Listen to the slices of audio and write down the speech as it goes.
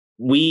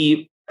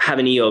we have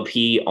an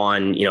EOP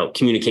on,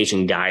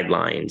 communication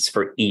guidelines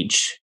for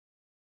each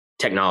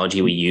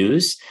technology we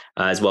use,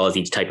 as well as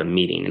each type of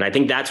meeting. And I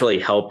think that's really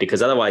helped,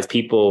 because otherwise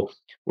people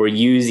were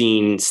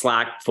using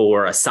Slack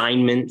for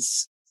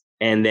assignments,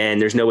 and then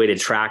there's no way to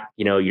track,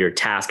 your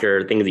task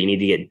or things that you need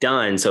to get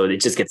done. So it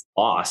just gets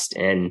lost.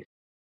 And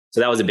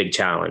so that was a big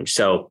challenge.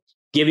 So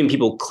giving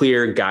people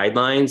clear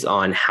guidelines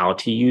on how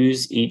to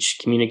use each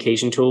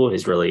communication tool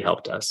has really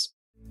helped us.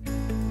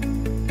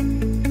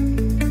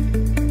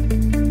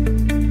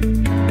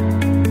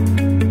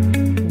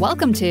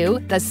 Welcome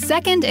to the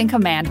Second in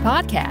Command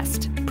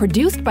podcast,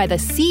 produced by the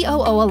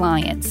COO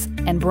Alliance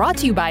and brought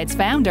to you by its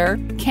founder,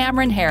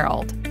 Cameron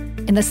Herold.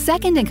 In the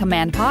Second in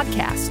Command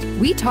podcast,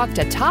 we talk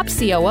to top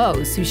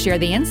COOs who share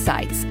the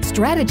insights,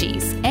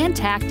 strategies, and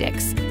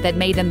tactics that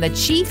made them the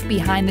chief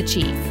behind the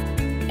chief.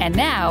 And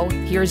now,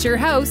 here's your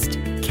host,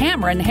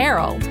 Cameron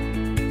Herold.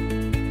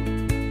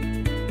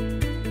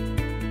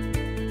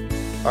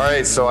 All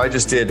right, so I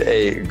just did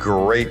a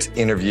great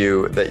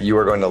interview that you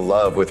are going to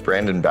love with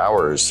Brandon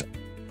Bowers.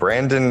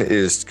 Brandon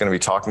is going to be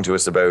talking to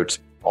us about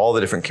all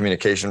the different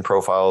communication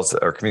profiles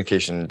or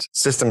communication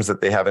systems that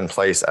they have in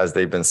place as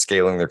they've been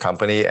scaling their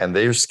company. And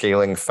they're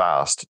scaling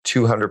fast,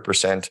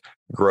 200%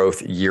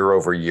 growth year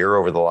over year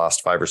over the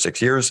last 5 or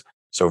 6 years.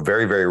 So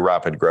very, very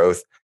rapid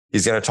growth.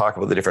 He's going to talk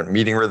about the different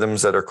meeting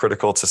rhythms that are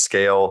critical to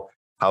scale,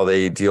 how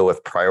they deal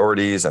with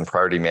priorities and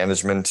priority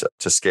management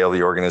to scale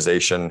the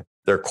organization,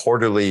 their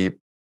quarterly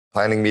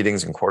planning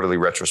meetings and quarterly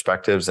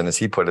retrospectives. And as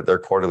he put it, their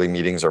quarterly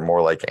meetings are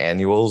more like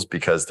annuals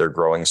because they're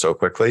growing so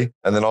quickly.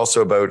 And then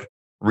also about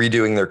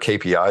redoing their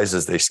KPIs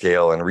as they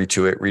scale and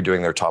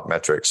redoing their top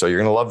metrics. So you're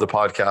going to love the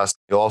podcast.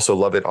 You'll also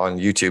love it on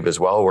YouTube as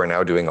well. We're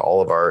now doing all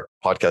of our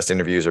podcast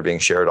interviews are being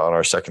shared on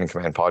our Second in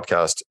Command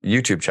podcast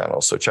YouTube channel.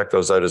 So check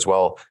those out as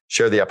well.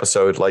 Share the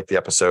episode, like the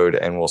episode,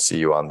 and we'll see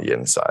you on the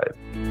inside.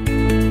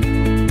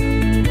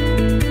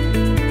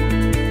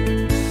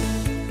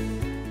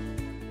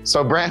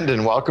 So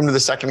Brandon, welcome to the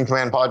Second in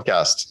Command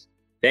podcast.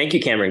 Thank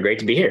you, Cameron. Great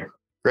to be here.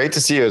 Great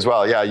to see you as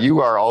well. Yeah, you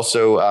are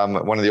also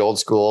one of the old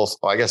school,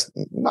 well, I guess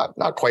not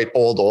quite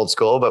old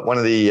school, but one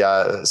of the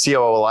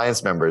COO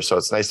Alliance members. So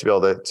it's nice to be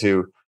able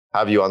to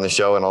have you on the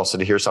show and also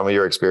to hear some of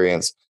your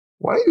experience.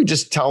 Why don't you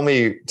just tell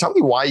me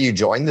why you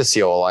joined the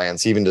COO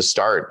Alliance even to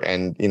start?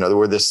 And, there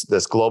were this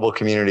global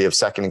community of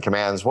Second in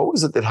Commands. What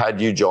was it that had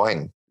you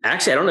join?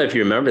 Actually, I don't know if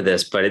you remember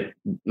this, but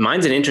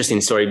mine's an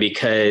interesting story,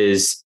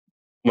 because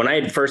when I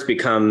had first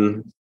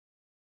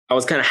I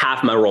was kind of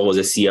half my role was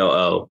a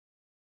COO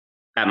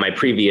at my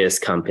previous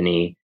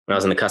company when I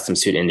was in the custom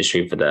suit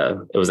industry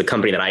it was a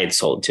company that I had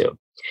sold to.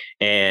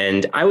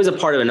 And I was a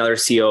part of another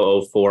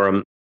COO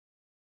forum,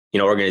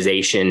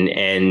 organization.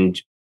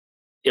 And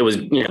it was,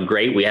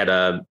 great. We had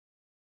a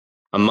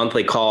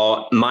monthly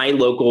call.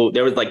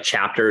 There was like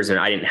chapters and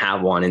I didn't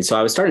have one. And so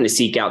I was starting to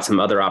seek out some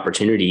other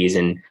opportunities,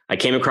 and I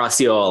came across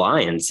COO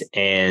Alliance,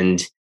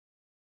 and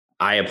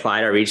I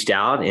applied, I reached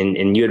out,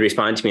 and you had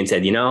responded to me and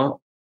said,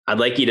 I'd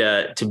like you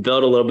to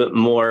build a little bit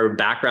more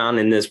background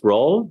in this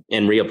role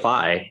and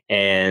reapply.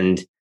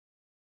 And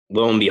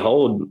lo and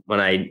behold, when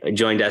I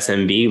joined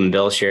SMB and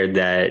Bill shared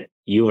that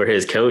you were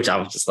his coach, I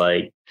was just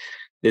like,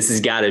 this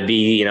has got to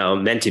be,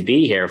 meant to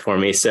be here for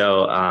me.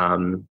 So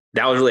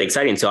that was really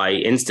exciting. So I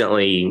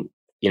instantly,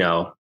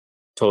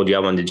 told you I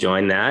wanted to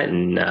join that.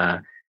 And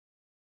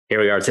here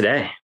we are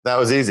today. That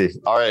was easy.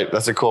 All right.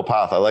 That's a cool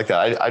path. I like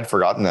that. I'd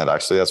forgotten that,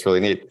 actually. That's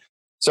really neat.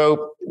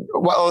 So,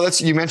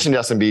 you mentioned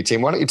SMB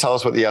team. Why don't you tell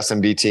us what the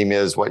SMB team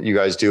is, what you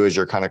guys do as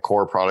your kind of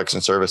core products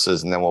and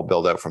services, and then we'll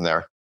build out from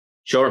there.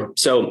 Sure.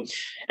 So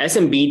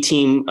SMB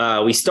team,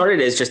 we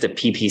started as just a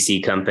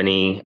PPC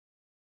company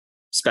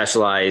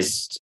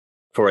specialized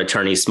for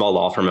attorneys, small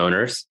law firm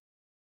owners.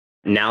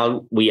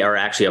 Now we are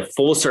actually a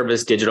full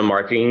service digital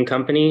marketing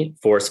company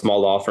for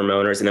small law firm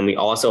owners. And then we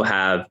also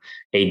have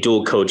a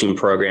dual coaching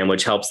program,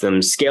 which helps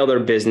them scale their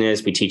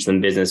business. We teach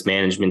them business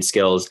management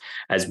skills,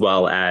 as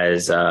well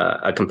as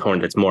a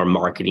component that's more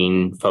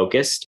marketing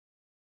focused.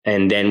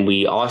 And then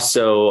we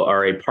also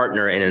are a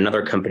partner in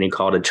another company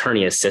called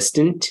Attorney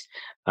Assistant.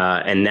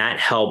 And that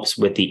helps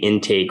with the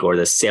intake or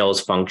the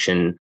sales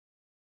function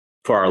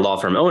for our law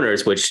firm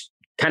owners, which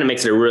kind of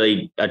makes it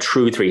a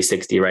true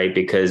 360, right?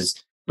 Because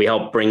we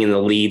help bring in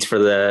the leads for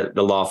the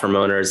law firm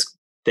owners,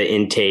 the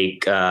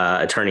intake,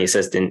 attorney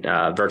assistant,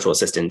 virtual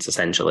assistants,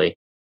 essentially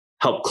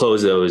help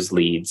close those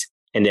leads.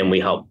 And then we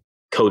help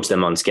coach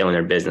them on scaling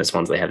their business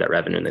once they have that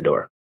revenue in the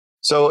door.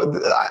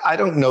 So I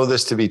don't know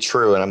this to be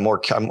true, and I'm more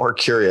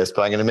curious,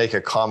 but I'm going to make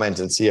a comment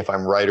and see if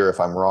I'm right or if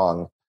I'm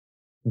wrong.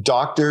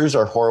 Doctors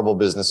are horrible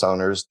business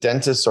owners.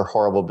 Dentists are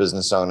horrible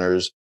business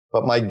owners.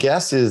 But my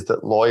guess is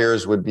that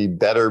lawyers would be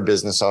better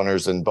business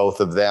owners than both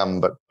of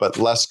them, but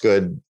less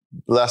good,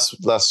 less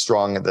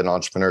strong than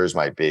entrepreneurs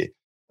might be.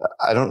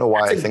 I don't know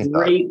why I think that.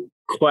 Great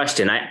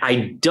question.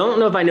 I don't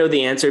know if I know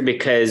the answer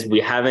because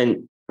we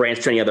haven't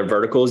branched to any other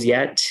verticals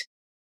yet.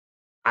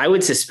 I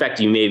would suspect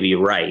you may be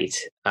right.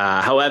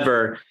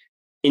 However,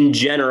 in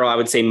general, I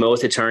would say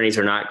most attorneys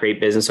are not great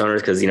business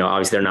owners because,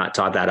 obviously they're not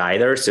taught that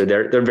either. So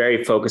they're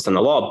very focused on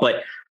the law.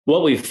 But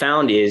what we've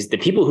found is the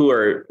people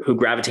who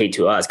gravitate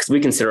to us, because we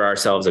consider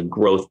ourselves a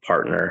growth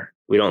partner.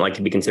 We don't like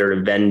to be considered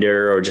a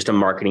vendor or just a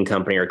marketing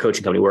company or a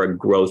coaching company. We're a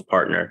growth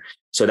partner.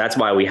 So that's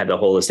why we have the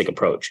holistic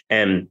approach.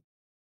 And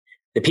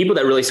the people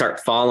that really start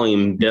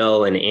following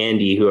Bill and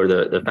Andy, who are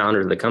the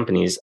founders of the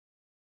companies,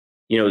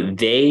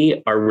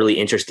 they are really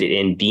interested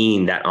in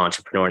being that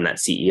entrepreneur and that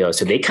CEO.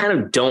 So they kind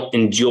of don't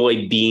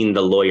enjoy being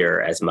the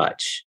lawyer as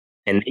much.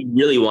 And they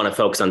really want to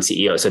focus on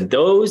CEO. So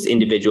those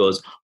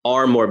individuals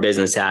are more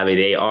business savvy.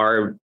 They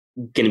are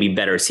going to be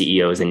better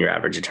CEOs than your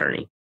average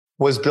attorney.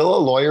 Was Bill a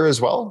lawyer as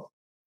well?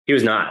 He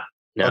was not.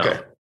 No. Okay.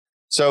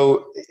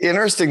 So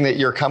interesting that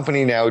your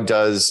company now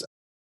does,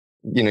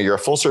 you're a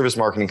full service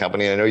marketing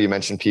company. I know you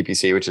mentioned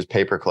PPC, which is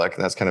pay per click,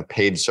 and that's kind of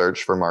paid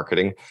search for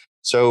marketing.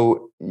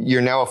 So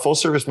you're now a full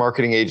service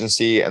marketing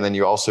agency, and then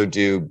you also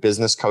do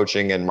business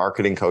coaching and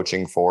marketing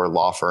coaching for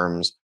law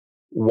firms.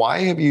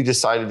 Why have you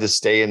decided to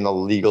stay in the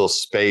legal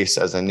space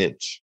as a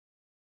niche?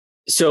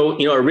 So,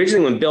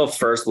 originally when Bill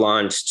first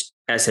launched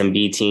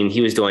SMB Team,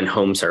 he was doing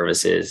home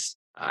services.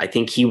 I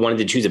think he wanted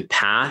to choose a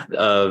path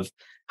of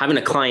having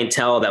a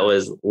clientele that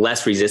was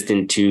less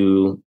resistant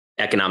to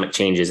economic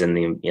changes in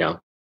the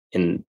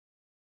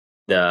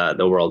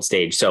world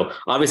stage. So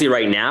obviously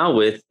right now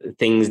with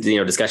things,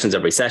 discussions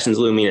of recessions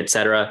looming, et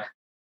cetera,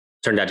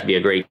 turned out to be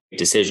a great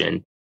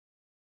decision.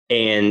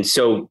 And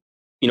so,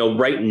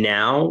 right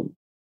now,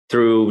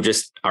 through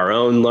just our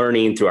own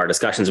learning, through our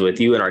discussions with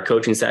you and our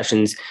coaching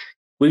sessions,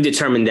 we've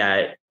determined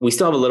that we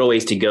still have a little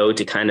ways to go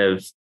to kind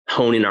of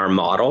hone in our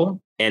model.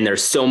 And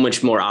there's so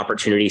much more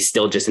opportunity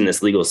still just in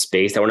this legal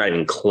space that we're not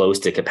even close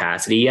to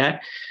capacity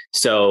yet.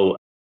 So,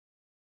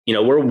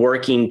 we're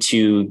working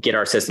to get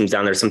our systems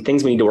down. There's some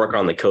things we need to work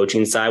on the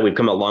coaching side. We've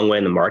come a long way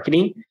in the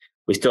marketing.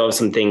 We still have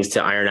some things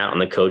to iron out on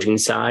the coaching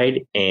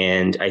side.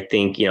 And I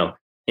think, in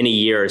a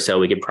year or so,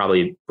 we could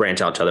probably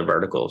branch out to other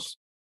verticals.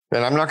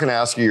 And I'm not going to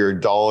ask you your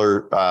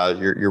dollar,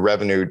 your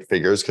revenue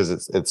figures because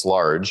it's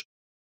large.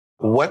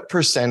 What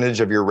percentage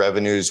of your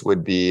revenues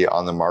would be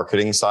on the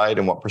marketing side,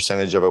 and what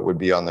percentage of it would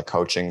be on the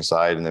coaching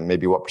side, and then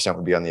maybe what percent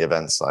would be on the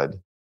event side?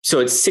 So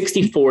it's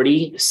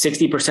 60-40.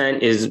 60%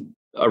 is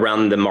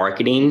around the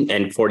marketing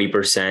and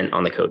 40%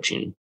 on the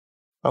coaching.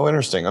 Oh,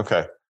 interesting.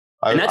 Okay.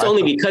 And that's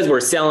only because we're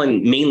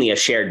selling mainly a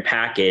shared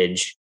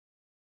package.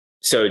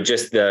 So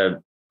just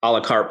the a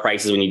la carte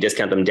prices, when you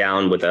discount them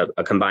down with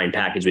a combined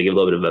package, we give a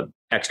little bit of an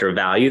extra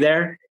value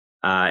there.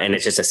 And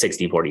it's just a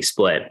 60-40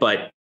 split.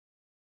 But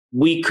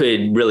we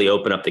could really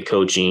open up the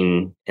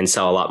coaching and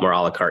sell a lot more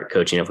a la carte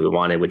coaching if we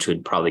wanted, which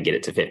would probably get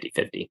it to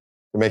 50-50. It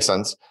makes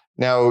sense.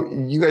 Now,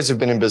 you guys have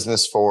been in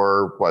business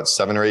for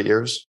 7 or 8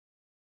 years?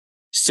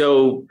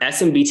 So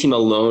SMB Team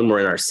alone, we're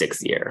in our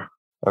 6th year.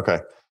 Okay.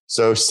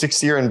 So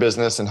 6th year in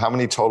business, and how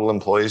many total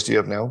employees do you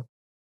have now?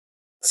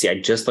 See, I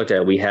just looked at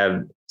it. We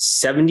have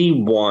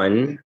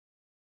 71.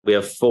 We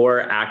have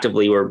 4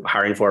 actively we're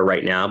hiring for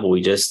right now, but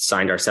we just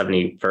signed our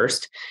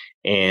 71st.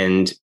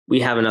 And we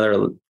have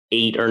another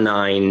 8 or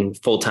 9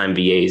 full-time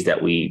VAs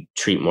that we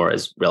treat more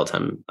as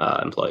real-time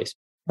employees.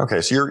 Okay.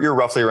 So you're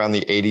roughly around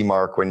the 80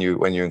 mark when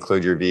you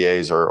include your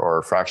VAs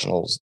or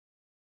fractionals.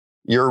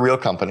 You're a real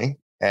company.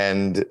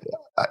 And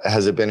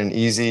has it been an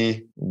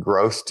easy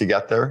growth to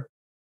get there?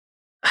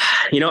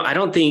 I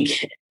don't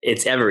think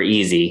it's ever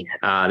easy.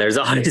 There's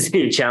always a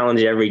new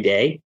challenge every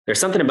day. There's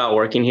something about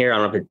working here. I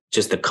don't know if it's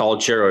just the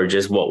culture or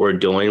just what we're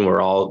doing.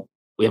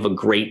 We have a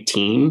great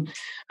team.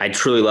 I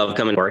truly love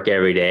coming to work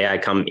every day. I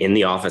come in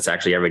the office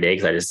actually every day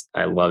because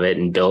I love it.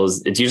 And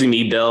it's usually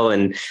me, Bill,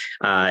 and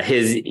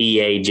his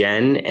EA,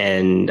 Jen.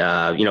 And,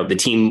 the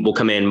team will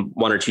come in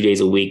 1 or 2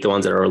 days a week. The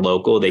ones that are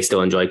local, they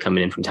still enjoy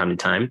coming in from time to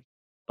time.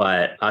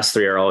 But us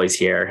 3 are always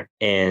here.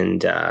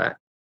 And,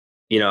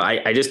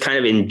 I just kind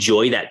of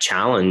enjoy that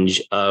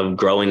challenge of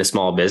growing a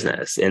small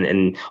business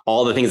and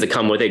all the things that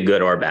come with it,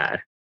 good or bad.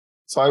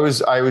 So I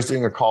was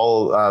doing a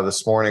call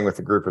this morning with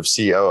a group of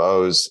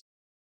COOs,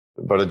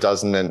 about a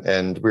dozen,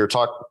 and we were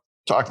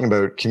talking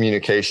about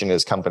communication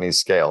as companies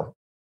scale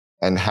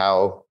and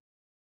how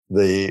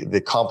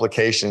the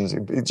complications,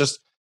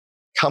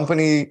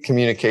 company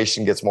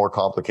communication gets more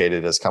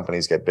complicated as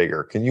companies get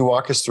bigger. Can you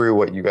walk us through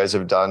what you guys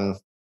have done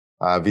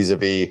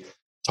vis-a-vis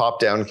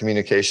top-down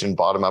communication,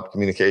 bottom-up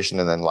communication,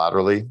 and then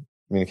laterally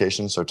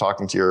communication? So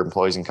talking to your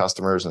employees and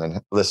customers and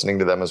then listening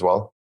to them as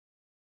well?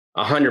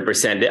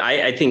 100%.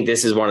 I think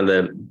this is one of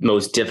the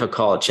most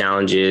difficult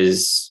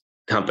challenges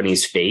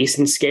companies face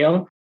in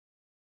scale.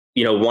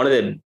 One of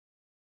the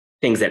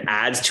things that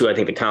adds to, I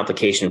think, the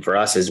complication for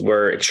us is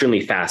we're extremely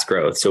fast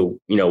growth. So,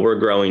 we're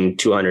growing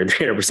 200,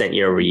 300%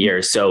 year over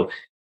year. So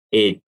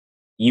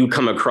you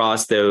come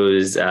across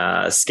those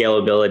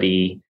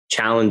scalability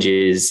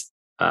challenges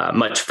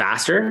much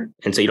faster.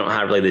 And so you don't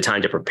have really the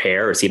time to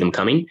prepare or see them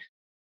coming.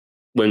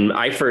 When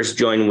I first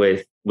joined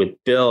with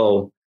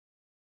Bill,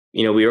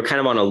 we were kind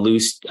of on a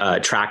loose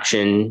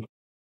traction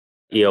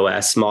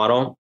EOS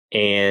model.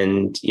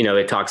 And,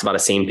 it talks about a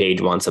same page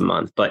once a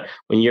month. But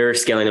when you're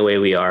scaling the way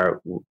we are,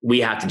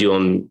 we have to do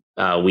them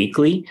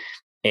weekly.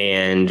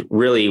 And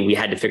really, we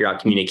had to figure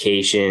out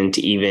communication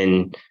to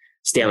even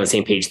stay on the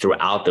same page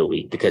throughout the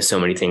week because so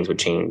many things would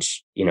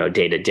change,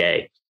 day to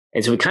day.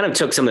 And so we kind of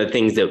took some of the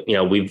things that,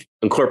 we've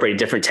incorporated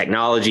different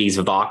technologies.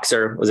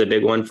 Voxer was a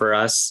big one for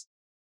us.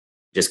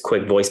 Just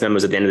quick voice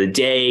memos at the end of the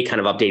day, kind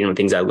of updating on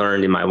things I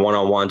learned in my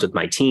one-on-ones with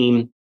my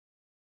team.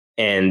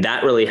 And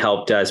that really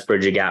helped us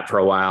bridge a gap for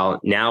a while.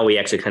 Now we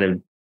actually kind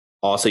of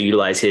also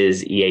utilize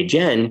his EA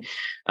Jen.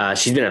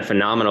 She's been a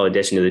phenomenal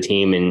addition to the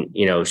team. And,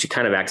 she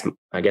kind of acts,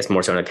 I guess,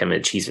 more so in a kind of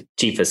a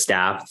chief of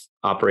staff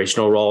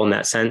operational role in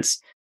that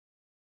sense.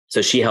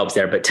 So she helps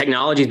there. But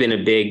technology has been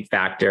a big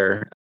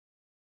factor.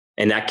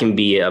 And that can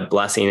be a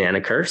blessing and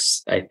a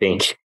curse. I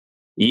think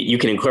you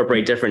can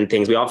incorporate different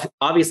things. We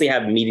obviously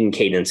have meeting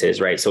cadences,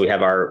 right? So we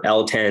have our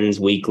L10s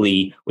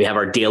weekly. We have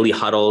our daily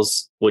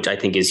huddles, which I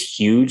think is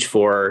huge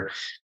for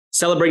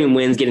celebrating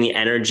wins, getting the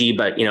energy.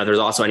 But, there's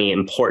also any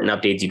important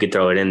updates, you could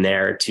throw it in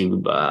there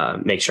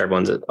to make sure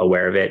everyone's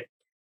aware of it.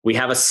 We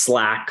have a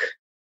Slack,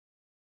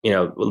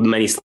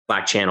 many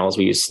Slack channels.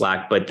 We use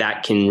Slack, but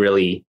that can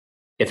really,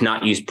 if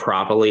not used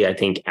properly, I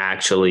think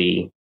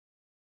actually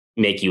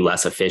make you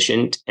less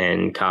efficient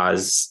and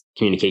cause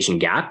communication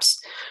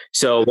gaps.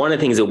 So one of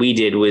the things that we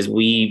did was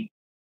we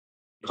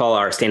call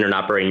our standard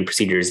operating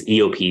procedures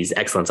EOPs,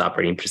 excellence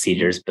operating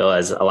procedures. Bill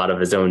has a lot of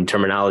his own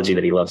terminology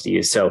that he loves to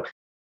use. So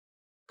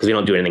because we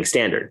don't do anything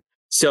standard.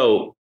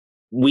 So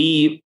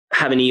we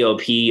have an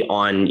EOP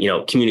on,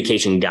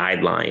 communication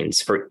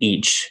guidelines for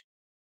each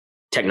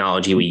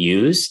technology we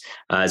use,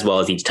 as well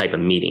as each type of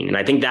meeting. And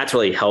I think that's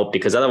really helped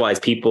because otherwise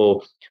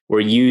people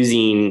were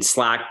using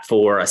Slack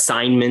for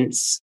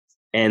assignments.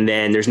 And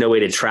then there's no way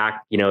to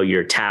track,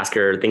 your task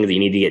or things that you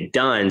need to get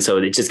done. So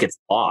it just gets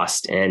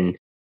lost. And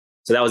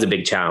so that was a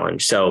big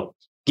challenge. So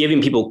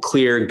giving people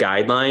clear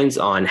guidelines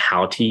on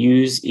how to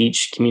use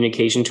each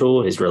communication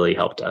tool has really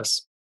helped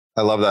us.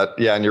 I love that.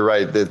 Yeah. And you're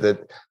right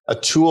that a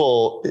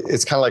tool,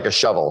 it's kind of like a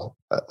shovel.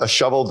 A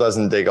shovel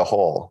doesn't dig a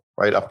hole,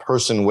 right? A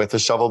person with a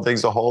shovel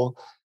digs a hole.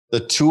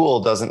 The tool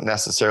doesn't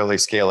necessarily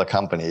scale a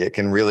company. It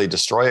can really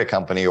destroy a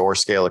company or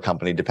scale a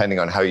company depending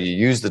on how you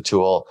use the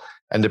tool.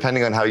 And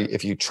depending on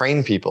if you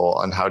train people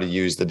on how to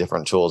use the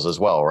different tools as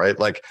well, right?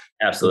 Like,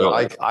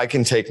 absolutely, I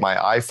can take my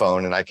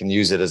iPhone and I can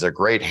use it as a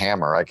great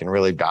hammer. I can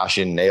really bash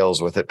in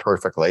nails with it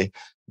perfectly,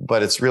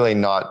 but it's really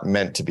not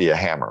meant to be a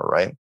hammer,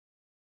 right?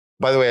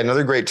 By the way,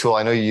 another great tool,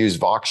 I know you use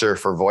Voxer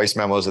for voice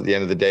memos at the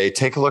end of the day.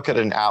 Take a look at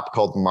an app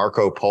called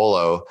Marco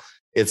Polo.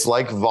 It's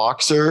like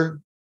Voxer,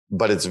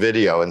 but it's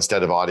video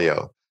instead of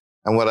audio.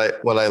 And what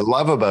I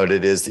love about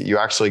it is that you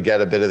actually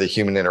get a bit of the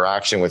human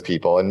interaction with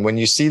people. And when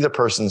you see the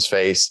person's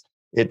face,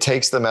 it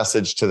takes the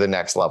message to the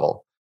next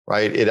level,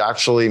 right? It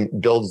actually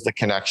builds the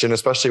connection,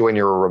 especially when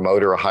you're a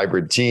remote or a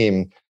hybrid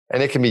team.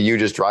 And it can be you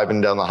just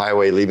driving down the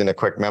highway, leaving a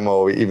quick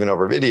memo, even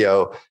over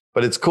video.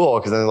 But it's cool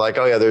because then they're like,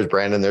 oh yeah, there's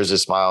Brandon. There's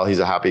his smile. He's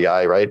a happy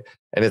guy, right?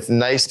 And it's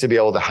nice to be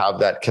able to have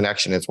that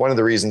connection. It's one of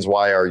the reasons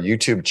why our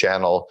YouTube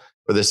channel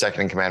for the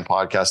Second in Command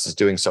podcast is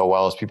doing so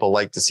well, is people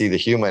like to see the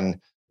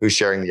human who's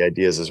sharing the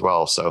ideas as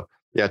well. So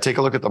yeah, take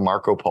a look at the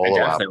Marco Polo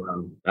app.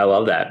 I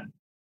love that.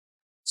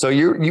 So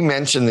you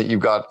mentioned that you've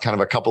got kind of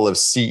a couple of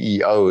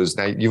CEOs.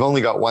 Now you've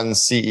only got one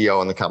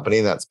CEO in the company,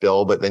 and that's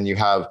Bill, but then you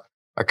have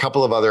a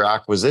couple of other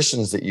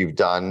acquisitions that you've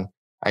done,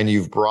 and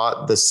you've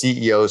brought the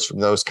CEOs from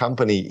those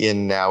companies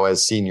in now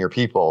as senior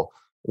people.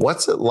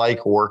 What's it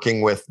like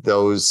working with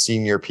those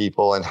senior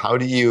people, and how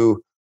do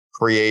you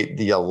create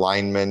the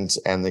alignment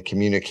and the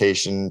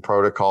communication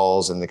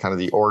protocols and the kind of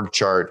the org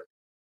chart,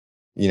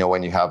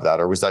 when you have that?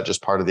 Or was that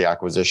just part of the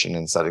acquisition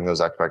and setting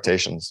those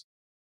expectations?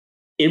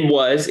 It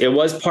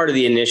was part of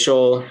the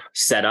initial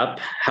setup.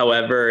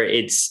 However,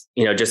 it's,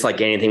 just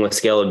like anything with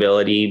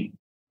scalability,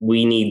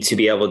 we need to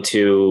be able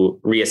to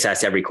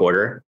reassess every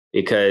quarter,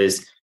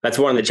 because that's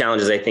one of the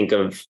challenges I think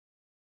of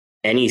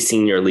any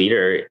senior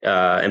leader,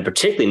 and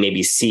particularly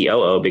maybe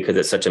COO, because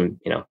it's such a,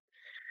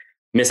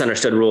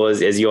 misunderstood rule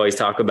as you always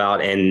talk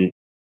about. And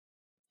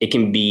it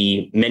can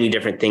be many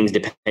different things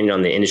depending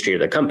on the industry or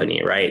the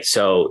company, right?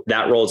 So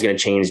that role is going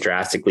to change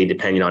drastically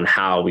depending on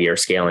how we are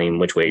scaling,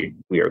 which way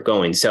we are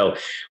going. So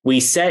we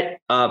set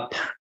up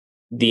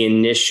the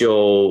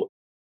initial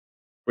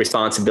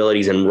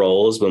responsibilities and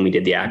roles when we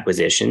did the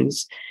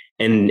acquisitions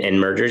and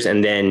mergers.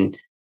 And then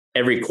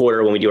every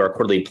quarter when we do our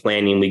quarterly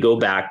planning, we go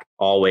back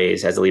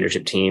always as a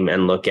leadership team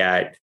and look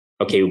at,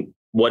 okay,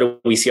 what do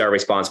we see our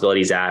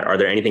responsibilities at? Are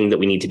there anything that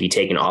we need to be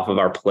taken off of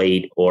our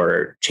plate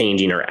or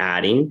changing or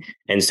adding?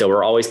 And so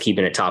we're always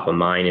keeping it top of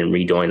mind and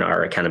redoing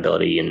our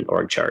accountability and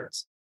org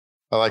charts.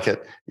 I like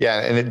it.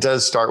 Yeah. And it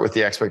does start with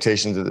the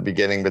expectations at the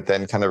beginning, but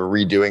then kind of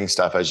redoing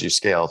stuff as you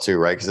scale too,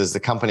 right? Because as the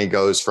company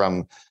goes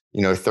from,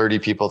 30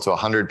 people to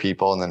 100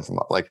 people, and then from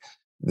like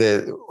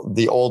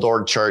the old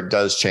org chart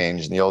does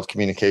change, and the old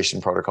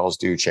communication protocols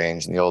do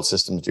change, and the old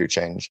systems do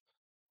change.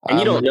 And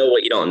you don't know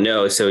what you don't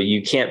know. So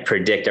you can't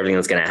predict everything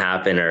that's going to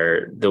happen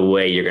or the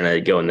way you're going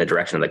to go in the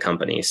direction of the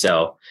company.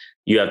 So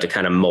you have to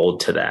kind of mold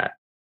to that.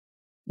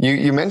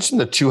 You mentioned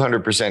the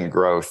 200%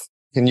 growth.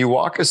 Can you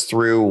walk us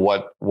through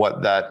what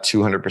that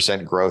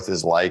 200% growth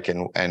is like,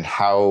 and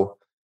how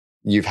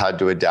you've had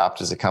to adapt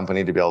as a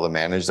company to be able to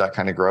manage that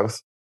kind of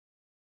growth?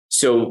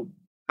 So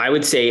I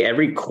would say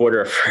every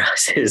quarter for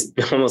us is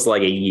almost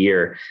like a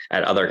year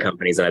at other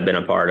companies that I've been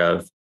a part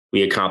of.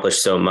 We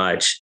accomplished so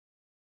much.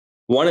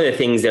 One of the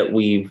things that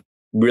we've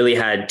really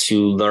had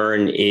to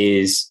learn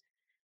is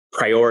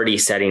priority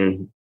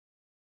setting,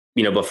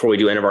 before we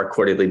do any of our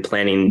quarterly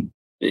planning.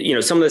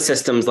 Some of the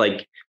systems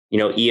like,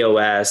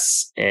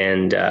 EOS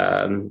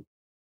and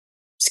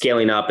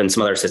scaling up and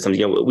some other systems,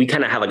 we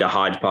kind of have like a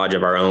hodgepodge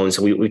of our own.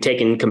 So we've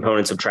taken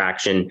components of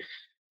Traction,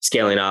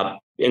 scaling up,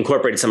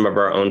 incorporated some of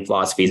our own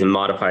philosophies and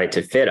modified it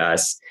to fit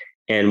us.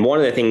 And one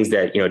of the things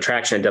that,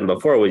 Traction had done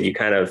before was you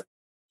kind of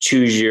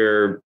choose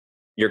your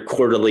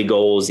quarterly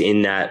goals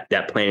in that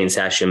planning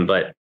session.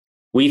 But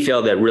we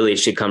feel that really it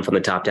should come from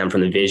the top down, from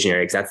the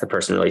visionary, because that's the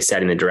person really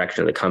setting the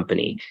direction of the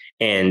company.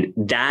 And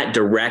that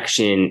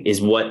direction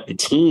is what the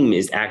team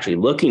is actually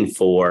looking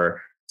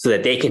for so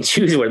that they can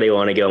choose where they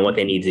want to go and what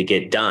they need to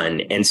get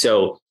done. And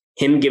so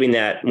him giving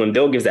that, when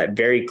Bill gives that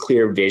very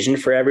clear vision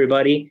for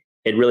everybody,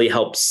 it really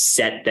helps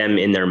set them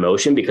in their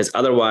motion, because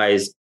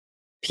otherwise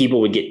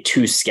people would get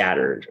too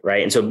scattered,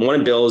 right? And so one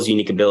of Bill's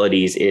unique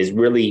abilities is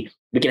really,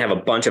 we can have a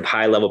bunch of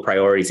high level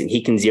priorities and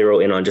he can zero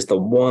in on just the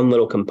one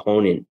little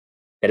component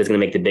that is going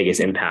to make the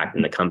biggest impact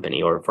in the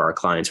company or for our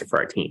clients or for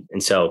our team.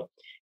 And so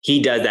he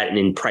does that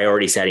in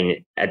priority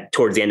setting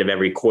towards the end of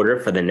every quarter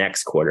for the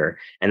next quarter.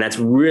 And that's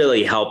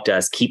really helped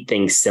us keep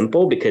things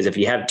simple, because if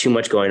you have too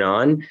much going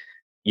on,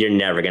 you're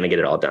never going to get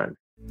it all done.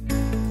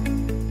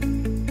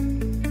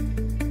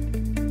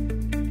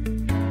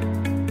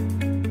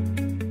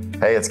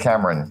 Hey, it's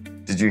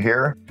Cameron. Did you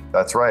hear?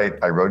 That's right.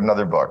 I wrote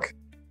another book.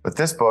 But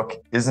this book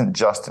isn't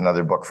just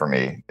another book for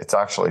me. It's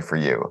actually for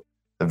you,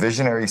 the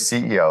visionary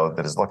CEO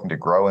that is looking to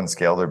grow and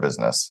scale their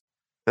business.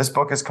 This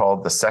book is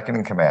called The Second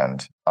in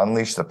Command,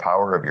 Unleash the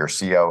Power of Your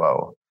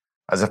COO.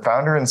 As a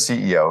founder and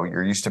CEO,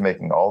 you're used to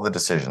making all the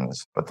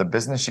decisions, but the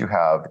business you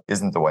have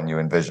isn't the one you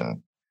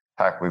envision.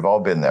 Heck, we've all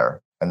been there.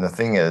 And the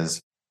thing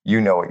is,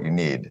 you know what you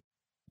need.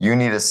 You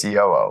need a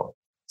COO,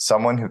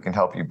 someone who can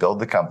help you build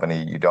the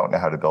company you don't know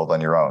how to build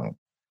on your own.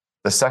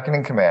 The Second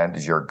in Command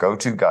is your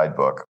go-to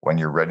guidebook when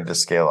you're ready to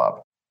scale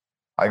up.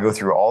 I go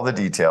through all the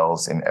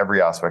details in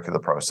every aspect of the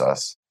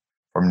process,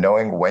 from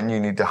knowing when you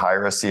need to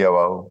hire a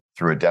COO,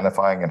 through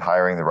identifying and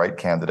hiring the right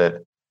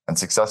candidate, and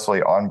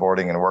successfully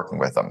onboarding and working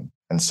with them,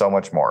 and so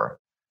much more.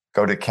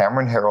 Go to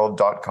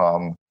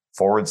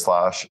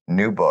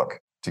CameronHerold.com/new book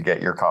to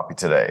get your copy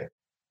today.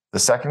 The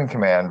Second in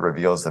Command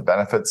reveals the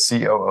benefits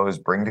COOs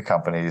bring to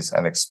companies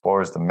and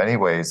explores the many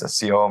ways a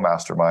COO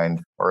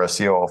mastermind or a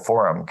COO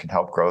forum can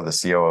help grow the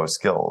COO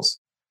skills.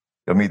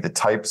 You'll meet the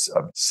types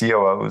of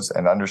COOs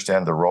and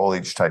understand the role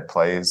each type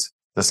plays.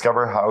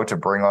 Discover how to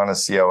bring on a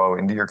COO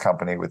into your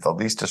company with the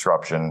least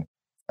disruption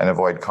and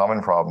avoid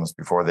common problems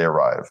before they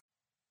arrive.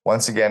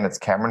 Once again, it's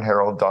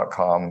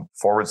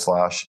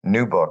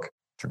CameronHerold.com/new book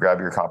to grab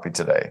your copy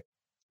today.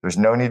 There's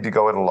no need to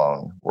go it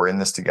alone. We're in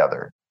this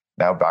together.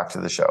 Now back to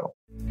the show.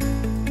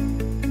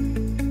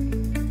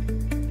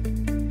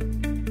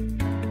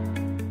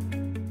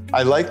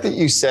 I like that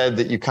you said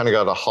that you kind of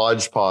got a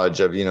hodgepodge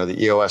of, the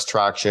EOS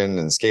Traction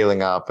and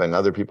scaling up and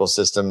other people's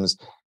systems.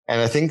 And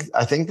I think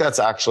that's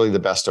actually the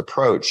best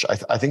approach.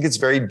 I think it's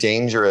very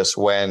dangerous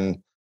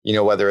when,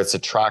 whether it's a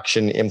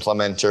Traction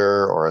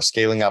implementer or a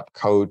scaling up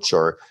coach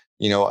or,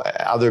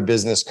 other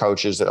business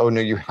coaches that, oh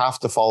no, you have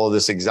to follow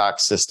this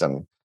exact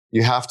system.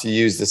 You have to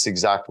use this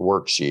exact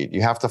worksheet.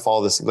 You have to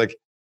follow this.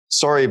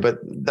 Sorry, but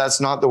that's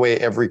not the way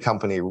every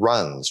company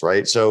runs,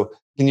 right? So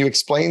can you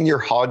explain your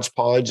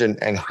hodgepodge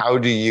and how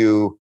do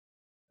you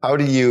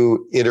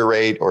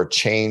iterate or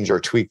change or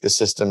tweak the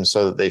system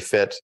so that they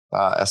fit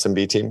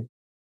SMB team?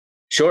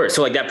 Sure.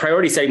 So that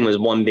priority setting was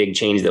one big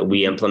change that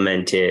we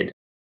implemented,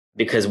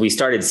 because we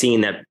started seeing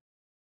that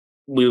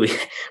we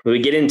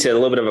would get into a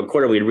little bit of a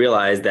quarter, we'd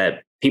realize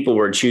that people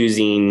were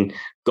choosing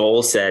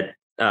goal set,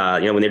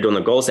 when they're doing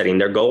the goal setting,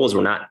 their goals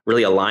were not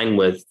really aligned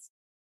with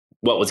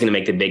what was going to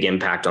make the big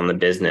impact on the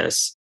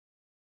business.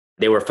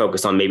 They were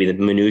focused on maybe the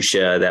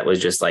minutia that was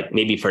just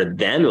maybe for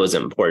them it was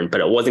important,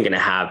 but it wasn't going to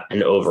have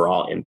an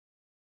overall impact.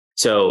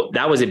 So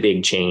that was a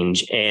big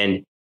change.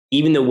 And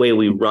even the way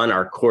we run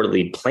our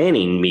quarterly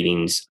planning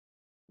meetings,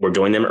 we're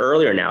doing them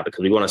earlier now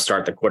because we want to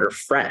start the quarter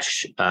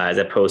fresh, as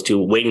opposed to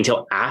waiting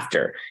till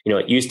after.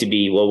 It used to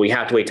be, well, we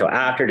have to wait till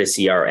after to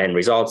see our end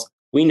results.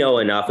 We know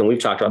enough, and we've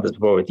talked about this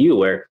before with you,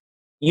 where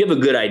you have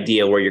a good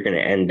idea where you're going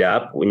to end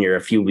up when you're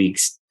a few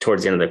weeks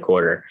towards the end of the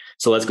quarter.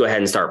 So let's go ahead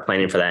and start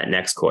planning for that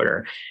next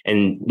quarter.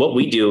 And what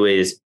we do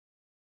is,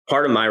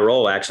 part of my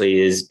role actually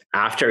is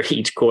after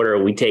each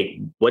quarter, we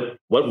take what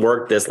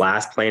worked this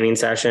last planning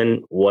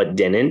session, what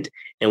didn't,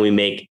 and we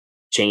make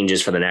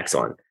changes for the next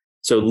one.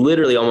 So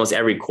literally almost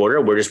every quarter,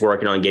 we're just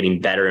working on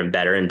getting better and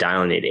better and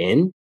dialing it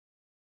in.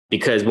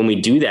 Because when we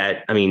do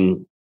that,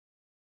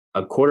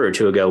 a quarter or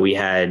two ago, we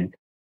had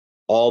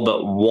all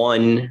but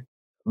one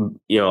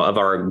of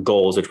our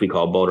goals, which we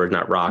call boulders,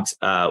 not rocks,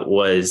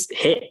 was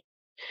hit.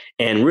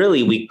 And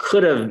really, we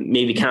could have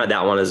maybe counted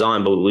that one as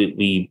on, but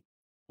we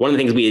one of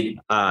the things we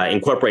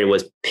incorporated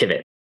was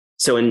pivot.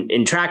 So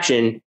in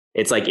Traction,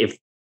 it's if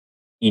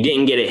you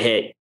didn't get a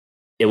hit,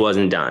 it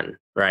wasn't done,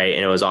 right?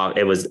 And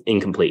it was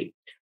incomplete.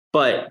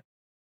 But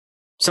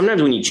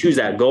sometimes when you choose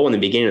that goal in the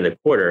beginning of the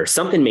quarter,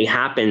 something may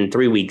happen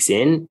 3 weeks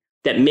in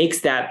that makes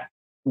that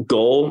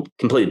goal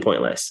completely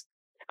pointless.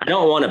 I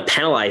don't want to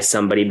penalize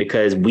somebody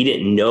because we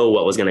didn't know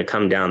what was going to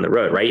come down the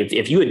road, right?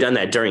 If you had done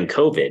that during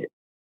COVID,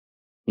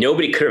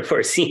 nobody could have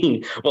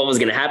foreseen what was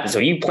going to happen. So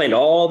you planned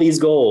all these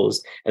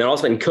goals, and then all of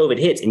a sudden COVID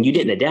hits and you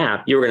didn't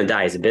adapt, you were going to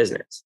die as a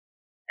business,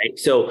 right?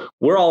 So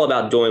we're all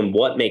about doing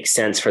what makes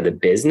sense for the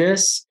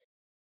business.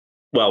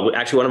 Well,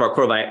 actually, one of our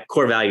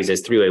core values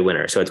is three-way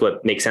winner. So it's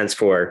what makes sense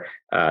for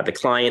the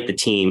client, the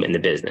team, and the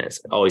business.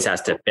 It always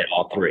has to fit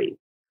all three,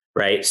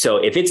 right? So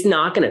if it's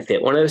not going to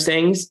fit one of those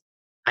things,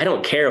 I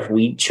don't care if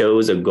we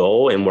chose a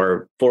goal and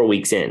we're 4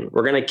 weeks in.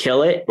 We're going to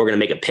kill it. We're going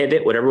to make a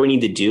pivot, whatever we need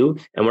to do,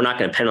 and we're not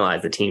going to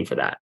penalize the team for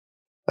that.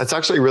 That's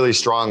actually really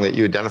strong that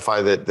you identify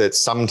that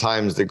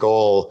sometimes the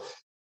goal,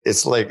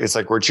 it's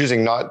like we're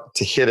choosing not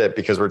to hit it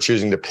because we're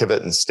choosing to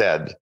pivot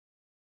instead.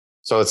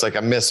 So it's like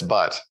a miss,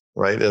 but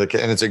right,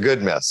 and it's a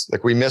good miss.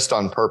 Like we missed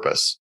on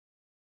purpose.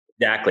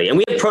 Exactly. And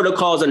we have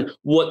protocols on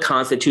what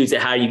constitutes it,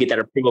 how you get that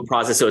approval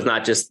process. So it's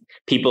not just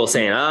people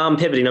saying, oh, I'm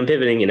pivoting.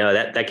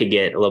 That could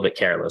get a little bit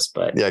careless,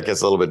 but yeah, it gets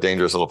a little bit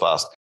dangerous a little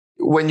fast.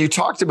 When you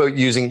talked about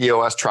using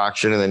EOS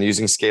Traction and then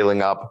using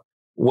scaling up,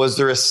 was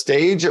there a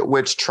stage at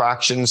which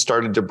Traction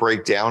started to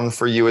break down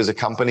for you as a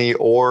company,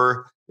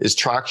 or is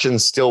Traction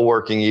still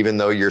working even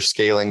though you're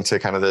scaling to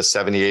kind of the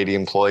 70, 80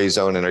 employee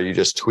zone, and are you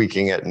just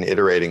tweaking it and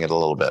iterating it a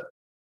little bit?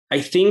 I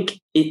think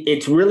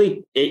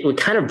it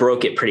kind of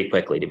broke it pretty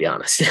quickly, to be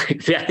honest.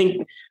 I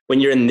think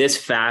when you're in this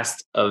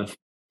fast of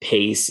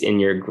pace in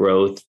your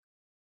growth,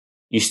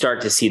 you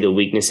start to see the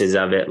weaknesses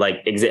of it.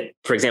 Like,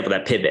 for example,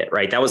 that pivot,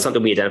 right? That was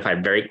something we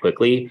identified very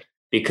quickly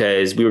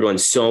because we were doing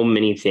so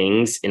many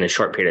things in a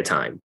short period of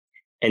time.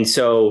 And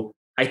so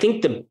I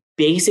think the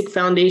basic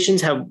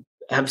foundations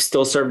have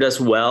still served us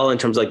well in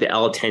terms of like the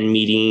L10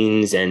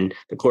 meetings and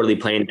the quarterly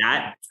planning.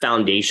 That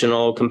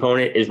foundational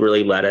component has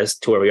really led us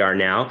to where we are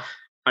now.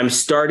 I'm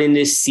starting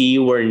to see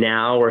where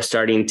now we're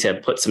starting to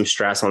put some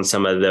stress on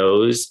some of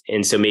those.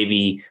 And so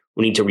maybe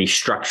we need to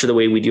restructure the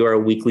way we do our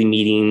weekly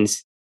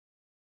meetings.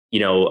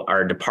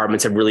 Our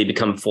departments have really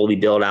become fully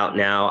built out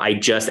now.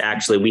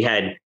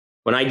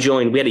 When I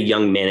joined, we had a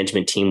young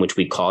management team, which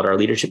we called our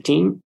leadership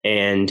team.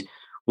 And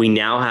we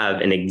now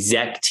have an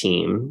exec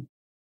team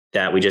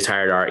that we just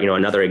hired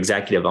another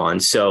executive on.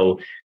 So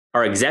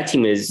our exec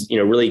team is,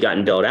 really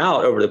gotten built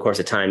out over the course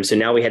of time. So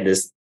now we had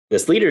this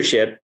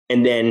leadership,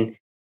 and then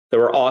there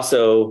were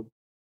also,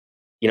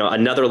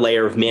 another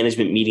layer of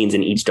management meetings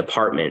in each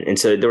department. And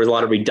so there was a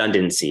lot of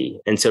redundancy.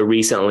 And so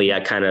recently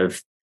I kind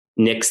of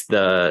nixed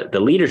the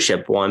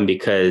leadership one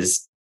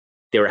because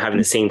they were having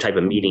the same type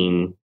of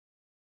meeting,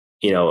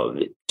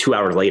 2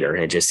 hours later,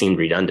 and it just seemed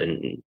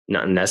redundant and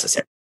not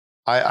necessary.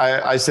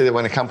 I say that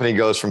when a company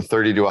goes from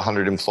 30 to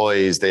 100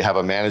 employees, they have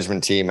a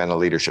management team and a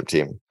leadership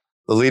team.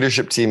 The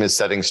leadership team is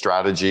setting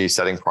strategy,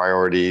 setting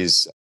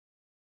priorities,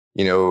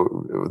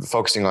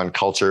 focusing on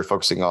culture,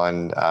 focusing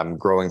on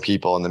growing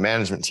people, and the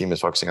management team is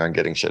focusing on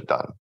getting shit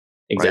done.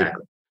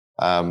 Exactly.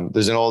 Right?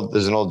 There's an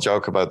old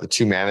joke about the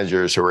two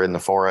managers who were in the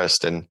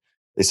forest, and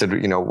they said,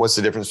 what's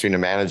the difference between a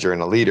manager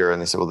and a leader?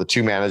 And they said, well, the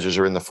two managers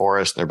are in the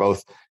forest, and they're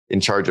both in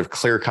charge of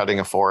clear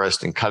cutting a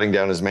forest and cutting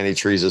down as many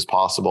trees as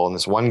possible. And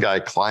this one guy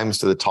climbs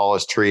to the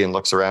tallest tree and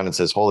looks around and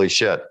says, holy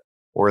shit,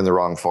 we're in the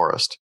wrong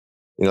forest.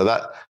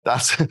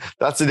 That's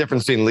the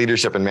difference between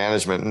leadership and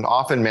management. And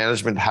often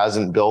management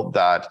hasn't built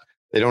that.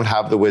 They don't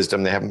have the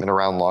wisdom. They haven't been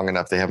around long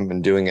enough. They haven't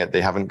been doing it.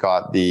 They haven't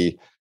got the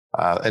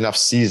enough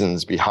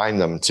seasons behind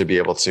them to be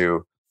able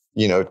to,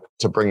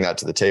 to bring that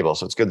to the table.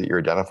 So it's good that you're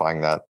identifying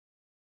that.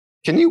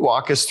 Can you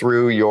walk us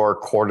through your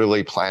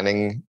quarterly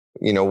planning?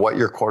 What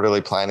your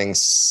quarterly planning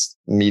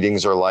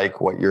meetings are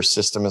like, what your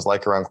system is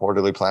like around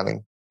quarterly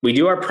planning? We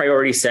do our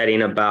priority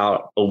setting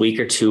about a week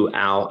or two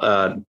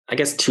out,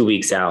 2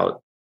 weeks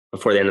out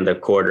before the end of the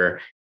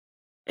quarter.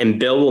 And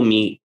Bill will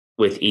meet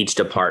with each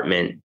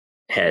department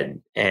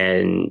head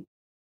and,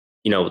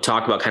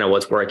 talk about kind of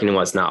what's working and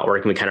what's not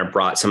working. We kind of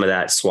brought some of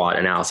that SWOT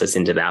analysis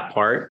into that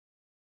part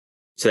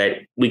so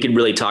that we could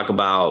really talk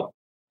about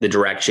the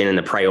direction and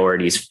the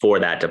priorities for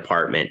that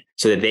department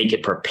so that they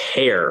could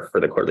prepare for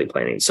the quarterly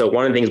planning. So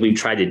one of the things we've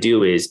tried to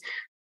do is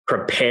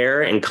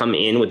prepare and come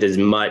in with as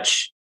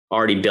much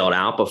already built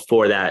out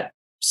before that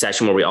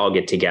session where we all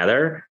get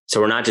together.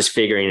 So we're not just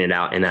figuring it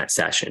out in that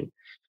session.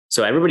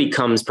 So everybody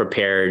comes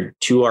prepared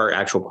to our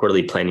actual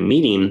quarterly planning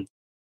meeting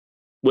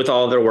with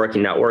all of their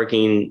working, not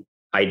working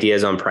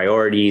ideas on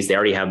priorities. They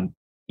already have,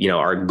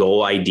 our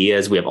goal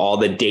ideas. We have all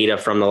the data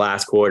from the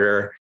last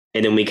quarter.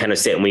 And then we kind of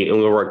sit and we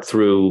work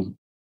through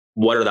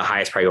what are the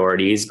highest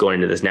priorities going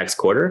into this next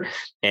quarter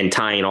and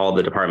tying all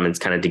the departments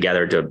kind of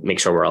together to make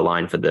sure we're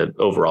aligned for the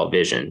overall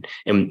vision.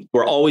 And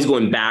we're always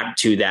going back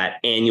to that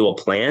annual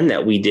plan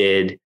that we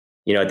did,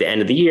 at the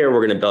end of the year.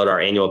 We're going to build our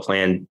annual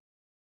plan,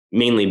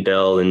 mainly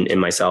Bill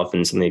and myself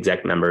and some of the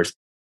exec members,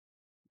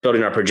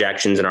 building our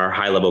projections and our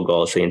high level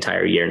goals for the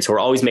entire year. And so we're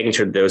always making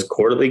sure that those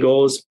quarterly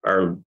goals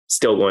are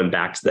still going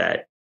back to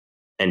that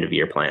end of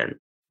year plan.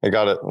 I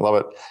got it. Love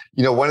it.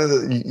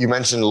 You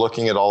mentioned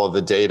looking at all of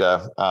the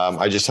data.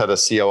 I just had a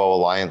COO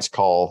Alliance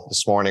call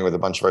this morning with a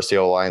bunch of our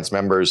COO Alliance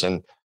members,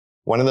 and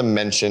one of them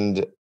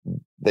mentioned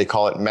they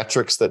call it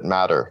metrics that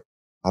matter.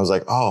 I was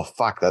like, oh,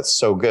 fuck, that's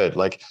so good.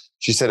 Like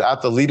she said,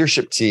 at the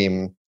leadership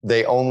team,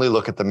 they only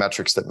look at the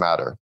metrics that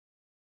matter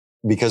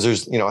because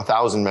there's,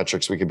 1,000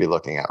 metrics we could be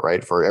looking at,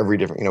 right? For every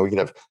different, we could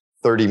have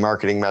 30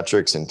 marketing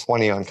metrics and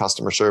 20 on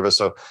customer service.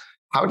 So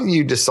how do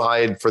you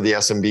decide for the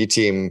SMB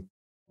team,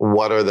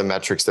 what are the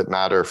metrics that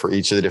matter for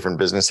each of the different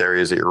business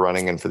areas that you're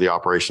running and for the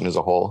operation as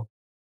a whole?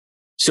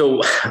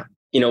 So,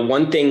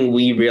 one thing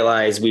we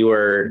realized we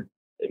were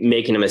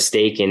making a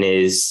mistake in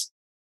is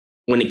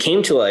when it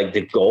came to like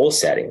the goal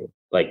setting,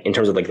 like in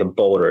terms of like the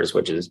boulders,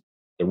 which is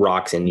the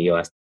rocks in the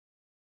US,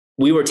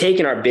 we were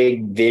taking our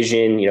big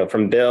vision,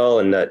 from Bill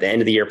and the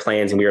end of the year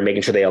plans, and we were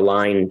making sure they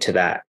aligned to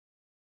that.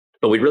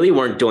 But we really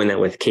weren't doing that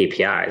with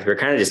KPIs. We were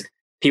kind of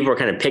people were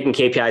kind of picking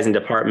KPIs in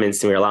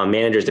departments, and we were allowing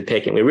managers to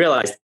pick. And we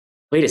realized,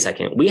 wait a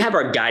second, we have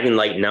our guiding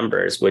light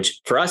numbers, which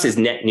for us is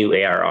net new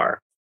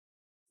ARR.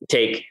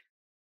 Take,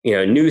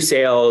 new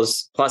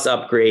sales plus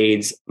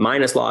upgrades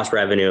minus lost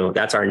revenue.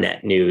 That's our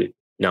net new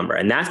number.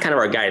 And that's kind of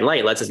our guiding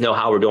light. It lets us know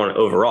how we're doing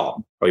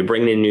overall. Are we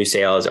bringing in new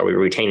sales? Are we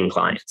retaining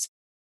clients?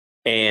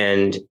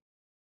 And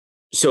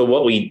so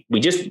what we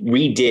just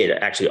redid,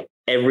 actually,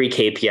 every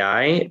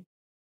KPI,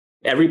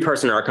 every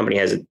person in our company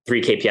has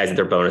 3 KPIs that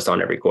they're bonused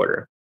on every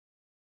quarter.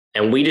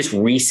 And we just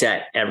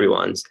reset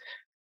everyone's.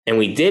 And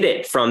we did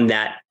it from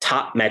that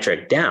top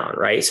metric down,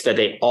 right? So that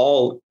they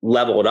all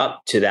leveled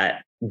up to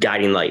that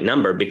guiding light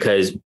number,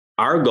 because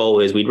our goal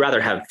is we'd rather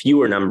have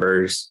fewer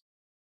numbers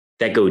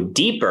that go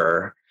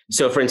deeper.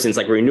 So for instance,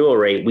 like renewal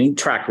rate, we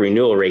track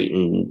renewal rate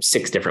in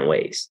 6 different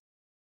ways,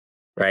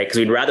 right? Because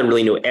we'd rather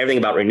really know everything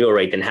about renewal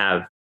rate than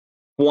have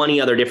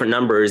 20 other different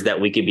numbers that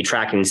we could be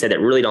tracking instead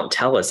that really don't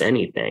tell us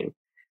anything.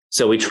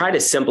 So we try to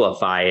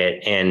simplify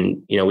it.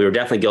 And, we were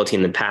definitely guilty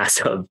in the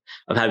past of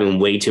having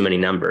way too many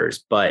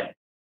numbers, but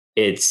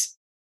this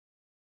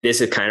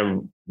is kind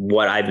of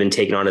what I've been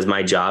taking on as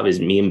my job. Is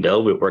me and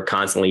Bill, we're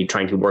constantly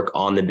trying to work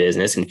on the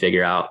business and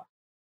figure out,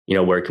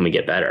 where can we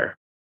get better?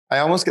 I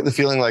almost get the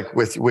feeling like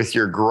with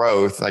your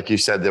growth, like you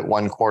said, that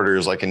one quarter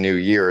is like a new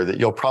year, that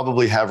you'll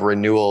probably have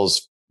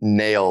renewals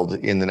nailed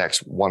in the next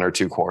 1 or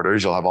 2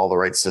 quarters. You'll have all the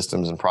right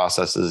systems and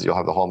processes. You'll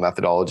have the whole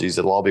methodologies.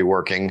 It'll all be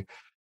working.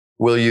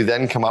 Will you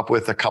then come up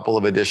with a couple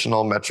of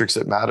additional metrics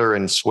that matter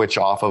and switch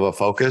off of a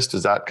focus?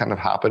 Does that kind of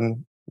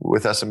happen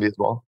with SMB as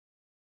well?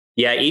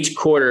 Yeah, each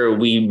quarter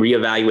we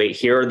reevaluate.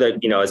 Here are the,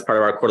 as part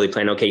of our quarterly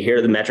plan, okay, here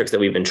are the metrics that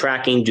we've been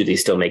tracking. Do they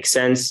still make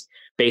sense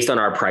based on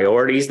our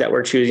priorities that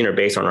we're choosing or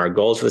based on our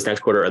goals for this next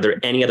quarter? Are there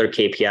any other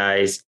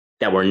KPIs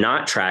that we're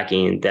not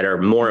tracking that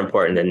are more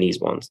important than these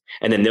ones?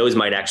 And then those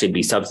might actually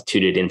be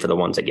substituted in for the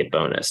ones that get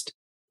bonused.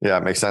 Yeah,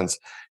 it makes sense.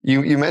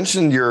 You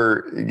mentioned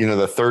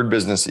the third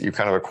business that you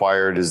kind of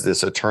acquired is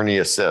this Attorney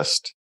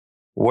Assist.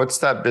 What's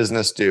that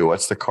business do?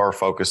 What's the core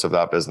focus of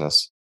that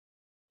business?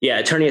 Yeah,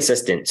 Attorney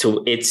Assistant.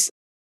 So it's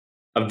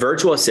a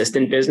virtual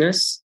assistant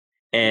business.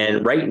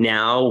 And right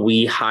now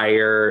we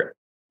hire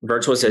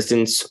virtual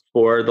assistants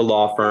for the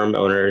law firm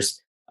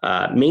owners,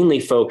 mainly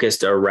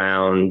focused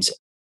around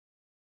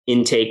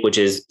intake, which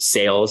is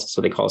sales.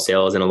 So they call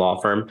sales in a law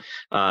firm.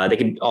 They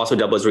can also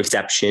double as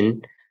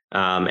reception.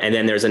 And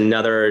then there's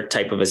another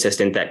type of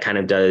assistant that kind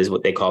of does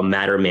what they call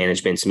matter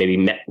management. So maybe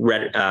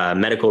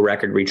medical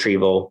record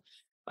retrieval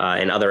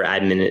and other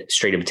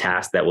administrative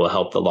tasks that will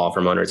help the law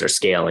firm owners are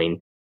scaling.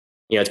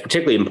 It's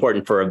particularly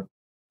important for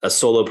a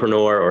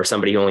solopreneur or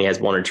somebody who only has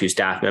 1 or 2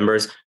 staff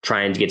members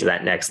trying to get to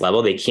that next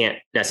level. They can't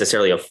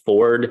necessarily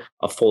afford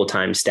a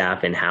full-time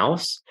staff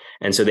in-house.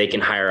 And so they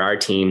can hire our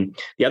team.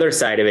 The other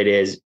side of it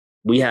is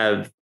we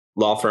have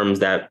law firms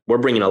that we're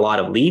bringing a lot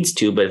of leads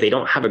to, but if they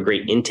don't have a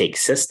great intake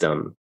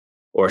system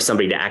or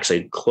somebody to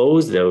actually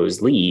close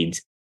those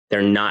leads,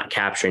 they're not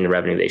capturing the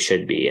revenue they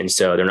should be. And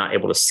so they're not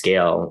able to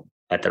scale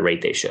at the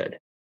rate they should.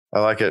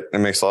 I like it. It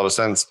makes a lot of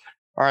sense.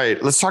 All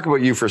right, let's talk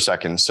about you for a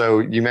second. So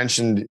you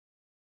mentioned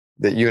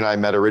that you and I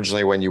met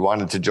originally when you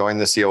wanted to join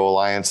the COO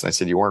Alliance. And I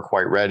said you weren't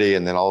quite ready.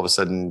 And then all of a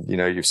sudden,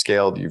 you've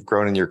scaled, you've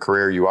grown in your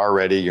career, you are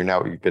ready.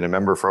 You've been a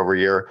member for over a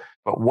year.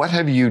 But what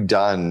have you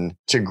done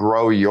to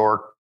grow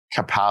your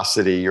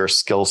capacity, your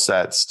skill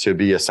sets to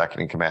be a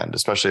second in command,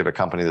 especially of a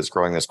company that's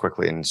growing this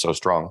quickly and so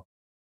strong?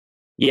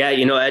 Yeah, I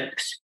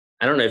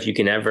don't know if you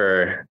can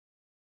ever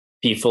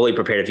be fully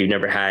prepared if you've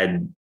never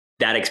had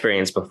that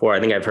experience before. I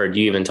think I've heard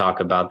you even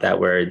talk about that,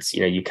 where it's,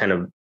 you kind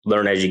of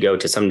learn as you go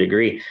to some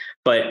degree.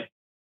 But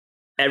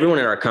everyone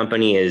in our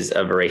company is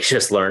a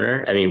voracious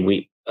learner. I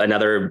mean,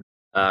 another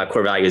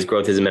core value is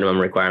growth is a minimum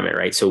requirement,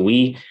 right? So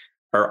we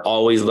are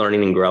always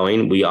learning and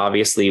growing. We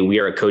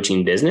are a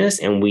coaching business,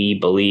 and we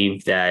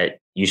believe that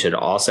you should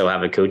also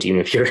have a coaching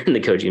if you're in the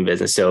coaching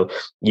business. So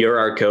you're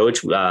our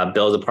coach.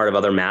 Bill's a part of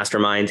other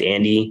masterminds.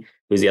 Andy,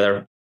 who's the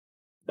other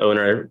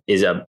owner,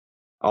 is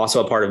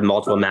also a part of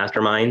multiple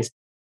masterminds.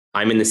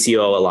 I'm in the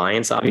COO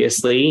Alliance,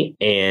 obviously,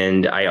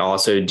 and I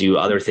also do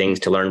other things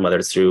to learn, whether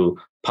it's through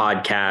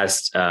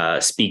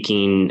podcasts,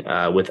 speaking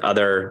with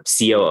other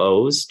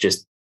COOs,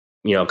 just,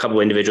 a couple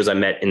of individuals I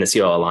met in the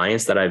COO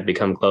Alliance that I've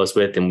become close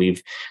with, and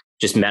we've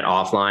just met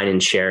offline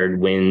and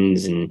shared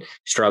wins and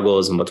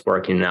struggles and what's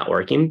working and not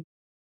working.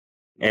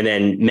 And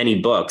then many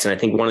books. And I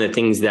think one of the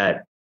things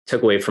that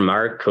took away from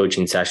our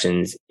coaching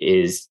sessions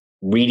is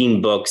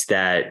reading books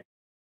that,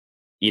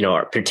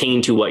 are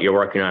pertaining to what you're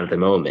working on at the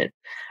moment.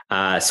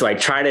 So I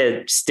try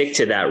to stick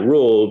to that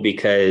rule,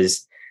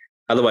 because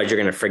otherwise you're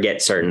going to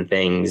forget certain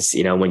things,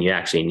 when you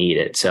actually need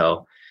it.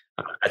 So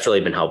that's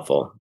really been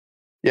helpful.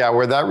 Yeah,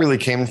 where that really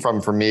came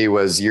from for me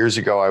was years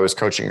ago, I was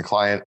coaching a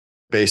client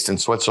based in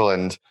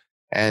Switzerland.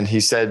 And he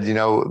said,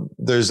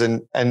 there's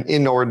an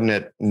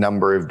inordinate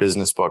number of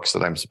business books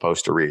that I'm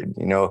supposed to read.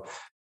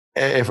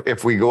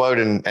 If we go out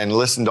and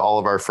listen to all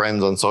of our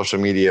friends on social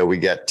media, we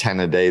get 10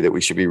 a day that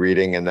we should be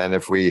reading. And then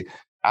if we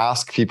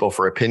ask people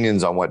for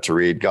opinions on what to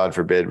read, God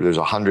forbid, there's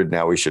 100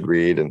 now we should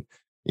read. And,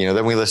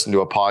 then we listen to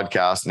a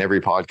podcast, and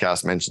every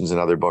podcast mentions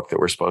another book that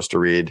we're supposed to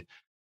read.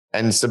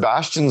 And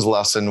Sebastian's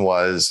lesson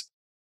was,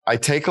 I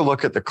take a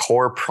look at the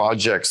core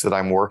projects that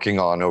I'm working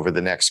on over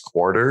the next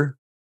quarter,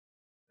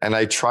 and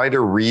I try to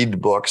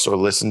read books or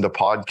listen to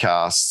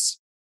podcasts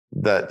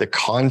that the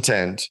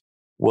content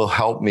will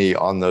help me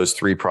on those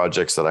 3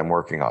 projects that I'm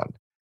working on.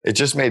 It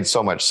just made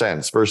so much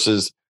sense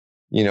versus,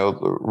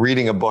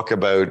 reading a book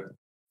about,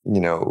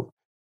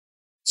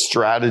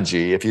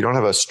 strategy. If you don't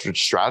have a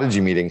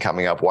strategy meeting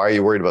coming up, why are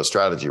you worried about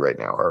strategy right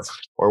now?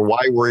 Or why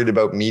worried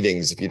about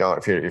meetings if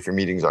your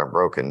meetings aren't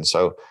broken?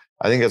 So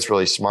I think it's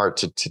really smart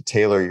to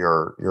tailor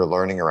your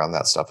learning around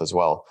that stuff as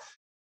well.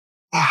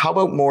 How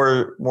about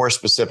more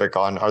specific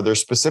on, are there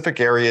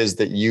specific areas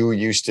that you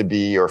used to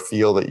be or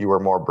feel that you were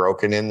more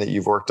broken in that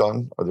you've worked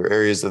on? Are there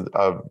areas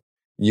of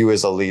you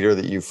as a leader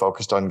that you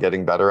focused on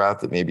getting better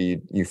at that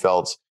maybe you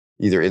felt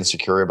either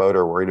insecure about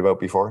or worried about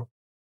before?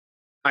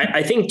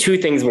 I think 2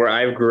 things where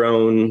I've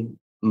grown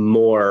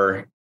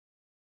more.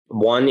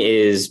 One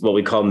is what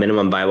we call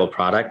minimum viable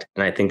product.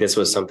 And I think this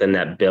was something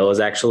that Bill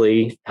has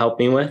actually helped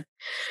me with,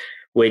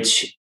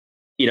 which,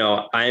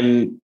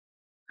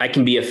 I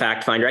can be a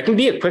fact finder. I can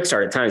be a quick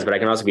start at times, but I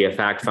can also be a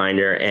fact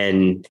finder.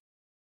 And,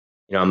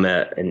 I'm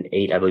an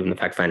 8, I believe, in the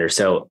fact finder.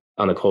 So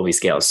on the Kolbe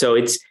scale. So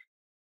it's,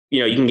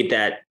 you can get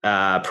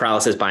that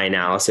paralysis by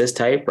analysis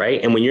type,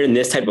 right? And when you're in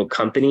this type of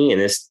company and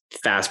this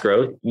fast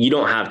growth, you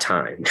don't have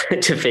time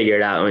to figure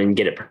it out and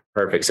get it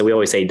perfect. So we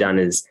always say done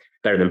is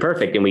better than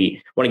perfect. And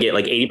we want to get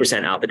like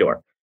 80% out the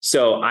door.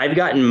 So I've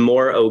gotten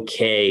more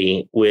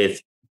okay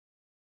with,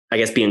 I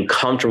guess, being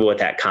comfortable with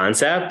that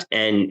concept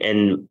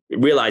and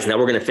realizing that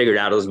we're going to figure it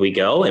out as we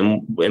go,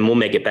 and we'll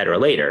make it better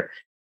later.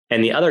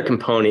 And the other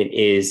component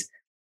is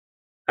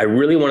I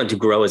really wanted to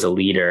grow as a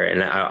leader,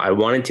 and I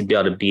wanted to be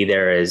able to be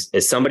there as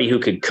somebody who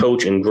could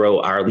coach and grow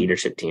our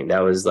leadership team.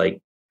 That was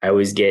like, I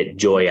always get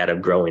joy out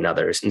of growing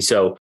others. And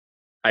so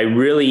I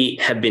really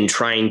have been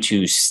trying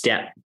to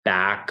step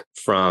back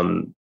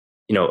from,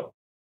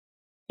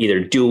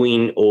 either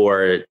doing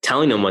or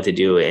telling them what to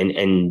do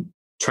and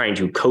trying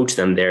to coach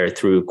them there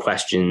through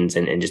questions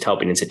and just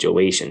helping in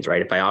situations,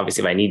 right? If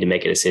I need to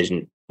make a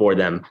decision for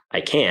them,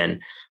 I can,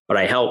 but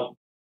I help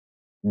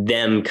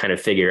them kind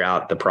of figure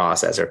out the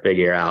process or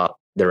figure out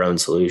their own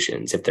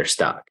solutions if they're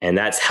stuck. And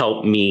that's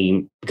helped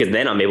me, because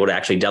then I'm able to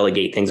actually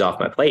delegate things off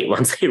my plate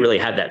once they really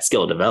have that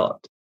skill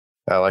developed.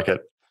 I like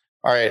it.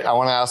 All right. I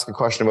want to ask a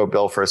question about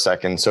Bill for a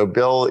second. So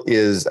Bill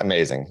is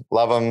amazing.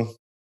 Love him.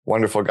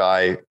 Wonderful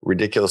guy,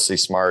 ridiculously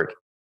smart,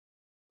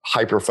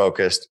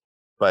 hyper-focused.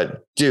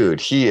 But dude,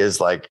 he is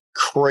like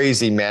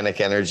crazy manic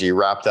energy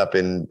wrapped up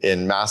in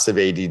massive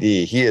ADD.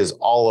 He is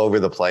all over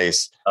the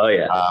place. Oh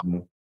yeah.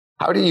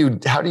 How do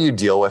you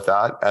deal with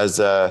that as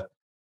a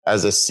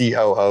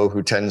COO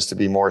who tends to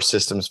be more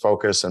systems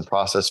focused and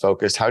process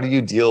focused? How do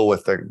you deal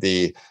with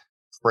the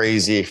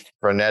crazy,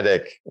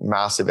 frenetic,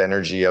 massive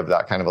energy of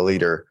that kind of a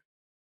leader?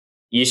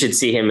 You should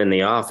see him in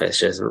the office,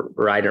 just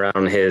riding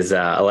around his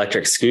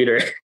electric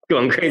scooter,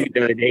 going crazy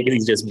during the day because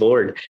he's just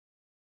bored.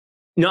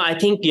 No, I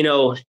think,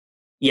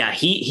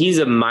 he's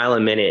a mile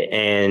a minute,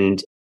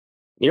 and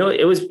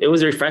it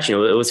was refreshing.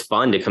 It was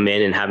fun to come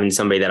in and having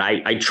somebody that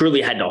I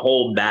truly had to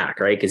hold back,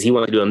 right? Because he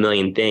wanted to do a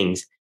million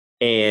things.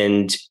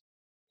 And,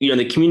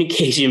 the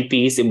communication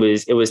piece,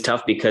 it was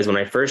tough because when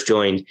I first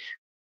joined,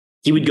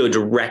 he would go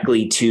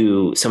directly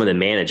to some of the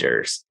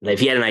managers. If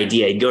he had an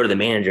idea, he'd go to the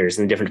managers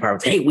in the different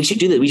departments. Hey, we should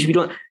do that. We should be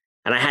doing.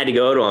 And I had to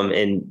go to him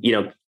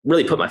and,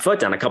 really put my foot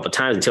down a couple of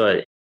times until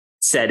it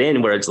set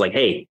in where it's like,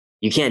 hey,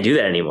 you can't do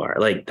that anymore.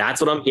 Like,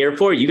 that's what I'm here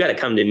for. You got to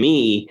come to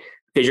me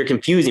because you're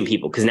confusing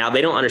people, because now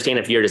they don't understand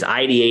if you're just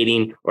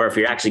ideating or if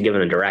you're actually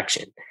giving a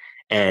direction.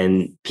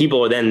 And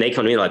people then they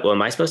come to me like, well,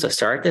 am I supposed to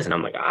start this? And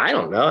I'm like, I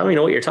don't know. I don't even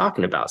know what you're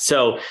talking about.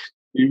 So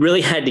you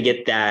really had to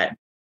get that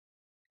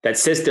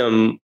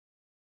system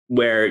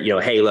where,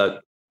 hey,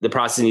 look, the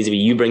process needs to be,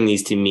 you bring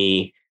these to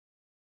me.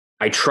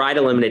 I try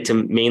to limit it to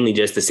mainly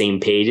just the same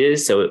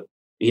pages. So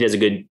he does a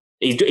good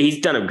he's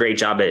done a great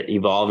job at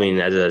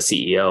evolving as a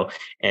CEO,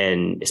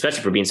 and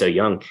especially for being so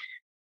young.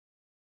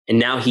 And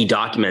now he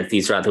documents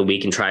these throughout the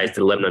week and tries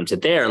to limit them to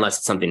there unless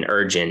it's something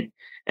urgent.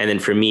 And then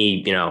for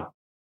me,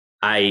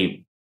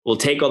 I will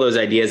take all those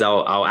ideas.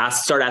 I'll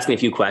start asking a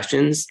few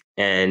questions.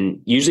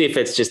 And usually if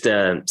it's just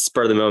a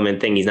spur of the moment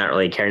thing he's not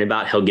really caring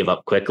about, he'll give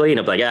up quickly. And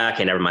I'll be like,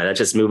 okay, never mind. Let's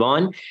just move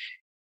on.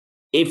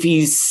 If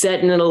he's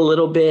setting it a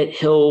little bit,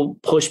 he'll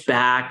push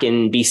back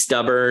and be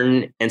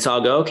stubborn. And so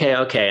I'll go,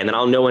 okay. And then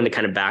I'll know when to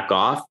kind of back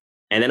off.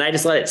 And then I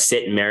just let it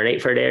sit and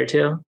marinate for a day or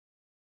two.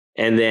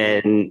 And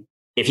then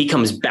if he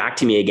comes back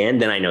to me again,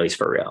 then I know he's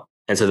for real.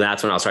 And so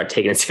that's when I'll start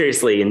taking it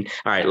seriously. And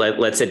all right,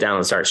 let's sit down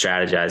and start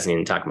strategizing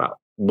and talk about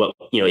what,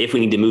 if we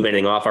need to move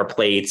anything off our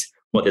plates,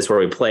 what this will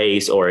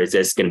replace, or is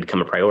this going to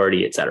become a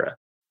priority, et cetera.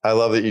 I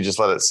love that you just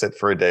let it sit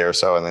for a day or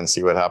so and then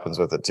see what happens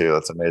with it too.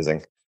 That's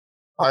amazing.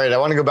 All right. I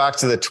want to go back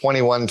to the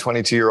 21,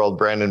 22-year-old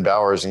Brandon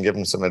Bowers and give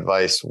him some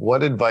advice.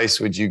 What advice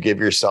would you give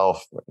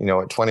yourself,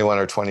 at 21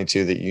 or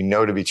 22 that you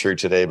know to be true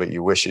today, but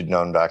you wish you'd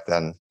known back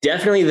then?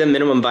 Definitely the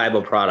minimum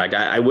viable product.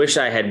 I wish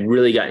I had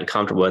really gotten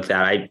comfortable with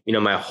that.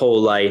 My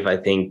whole life, I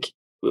think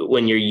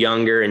when you're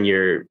younger and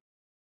you're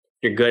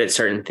good at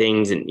certain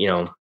things, and,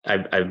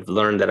 I've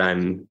learned that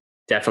I'm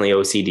definitely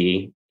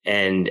OCD.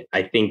 And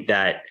I think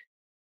that,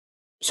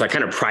 so I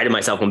kind of prided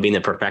myself on being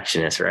the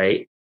perfectionist,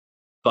 right?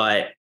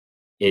 But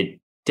it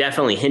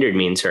definitely hindered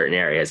me in certain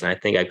areas. And I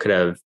think I could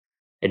have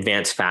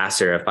advanced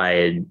faster if I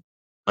had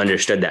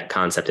understood that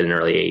concept at an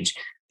early age.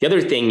 The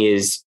other thing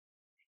is,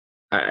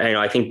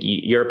 I think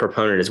you're a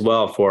proponent as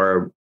well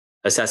for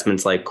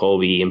assessments like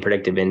Kolbe and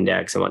predictive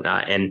index and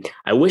whatnot. And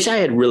I wish I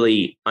had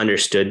really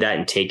understood that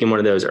and taken one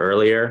of those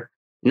earlier.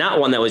 Not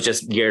one that was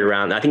just geared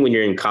around. I think when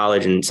you're in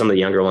college and some of the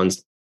younger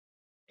ones,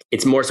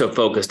 it's more so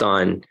focused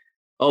on,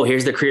 oh,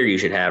 here's the career you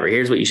should have, or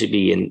here's what you should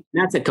be. And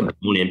that's a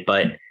component,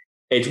 but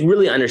it's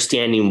really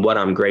understanding what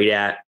I'm great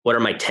at, what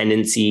are my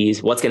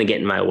tendencies, what's going to get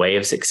in my way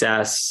of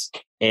success,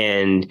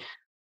 and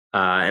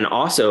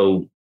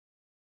also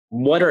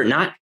what are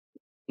not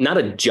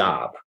a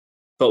job,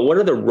 but what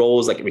are the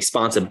roles, like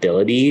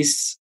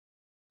responsibilities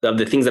of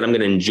the things that I'm going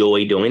to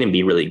enjoy doing and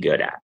be really good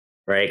at,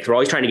 right? Because we're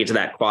always trying to get to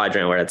that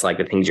quadrant where it's like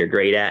the things you're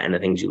great at and the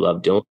things you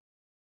love doing.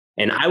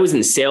 And I was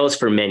in sales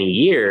for many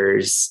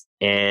years,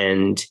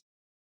 and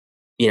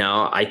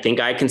I think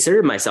I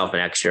considered myself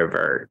an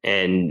extrovert,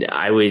 and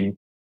I would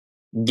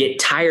get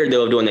tired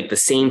though of doing like the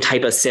same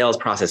type of sales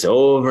process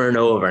over and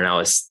over. And I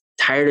was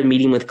tired of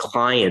meeting with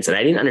clients, and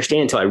I didn't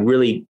understand until I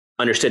really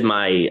understood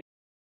my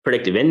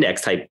predictive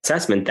index type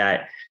assessment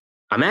that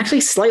I'm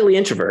actually slightly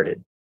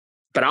introverted,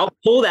 but I'll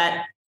pull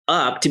that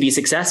up to be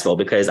successful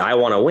because I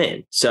want to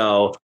win.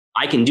 So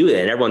I can do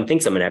that. And everyone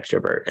thinks I'm an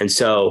extrovert. And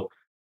so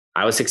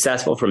I was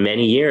successful for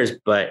many years,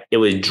 but it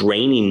was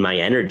draining my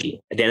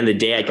energy. At the end of the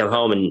day, I come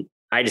home and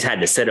I just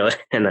had to sit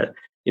in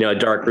a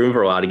dark room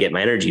for a while to get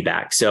my energy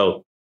back.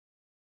 So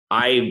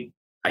I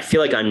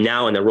feel like I'm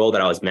now in the role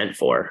that I was meant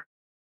for.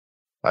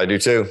 I do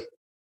too.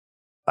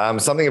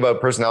 Something about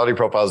personality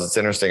profiles that's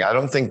interesting. I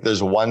don't think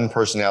there's one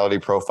personality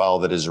profile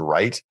that is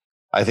right.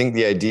 I think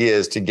the idea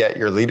is to get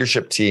your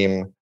leadership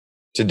team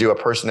to do a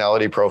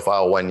personality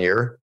profile 1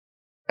 year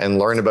and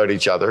learn about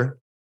each other.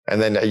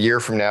 And then a year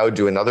from now,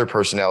 do another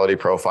personality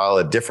profile,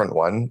 a different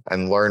one,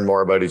 and learn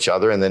more about each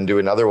other. And then do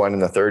another one in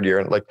the third year.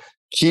 And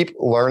keep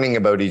learning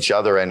about each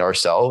other and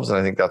ourselves. And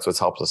I think that's what's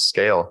helped us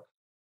scale.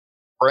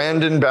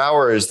 Brandon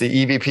Bowers,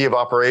 the EVP of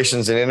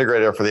Operations and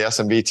Integrator for the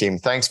SMB team.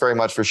 Thanks very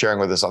much for sharing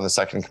with us on the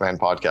Second in Command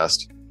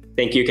podcast.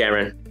 Thank you,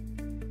 Cameron.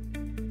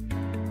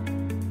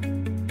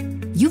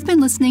 You've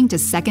been listening to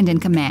Second in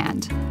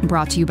Command,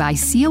 brought to you by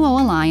COO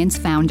Alliance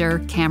founder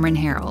Cameron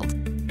Herold.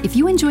 If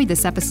you enjoyed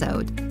this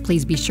episode,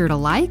 please be sure to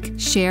like,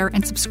 share,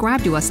 and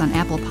subscribe to us on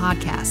Apple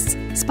Podcasts,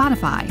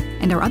 Spotify,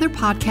 and our other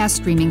podcast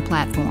streaming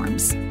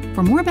platforms.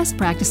 For more best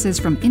practices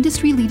from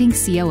industry-leading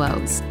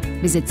COOs,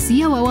 visit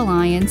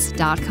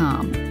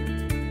COOalliance.com.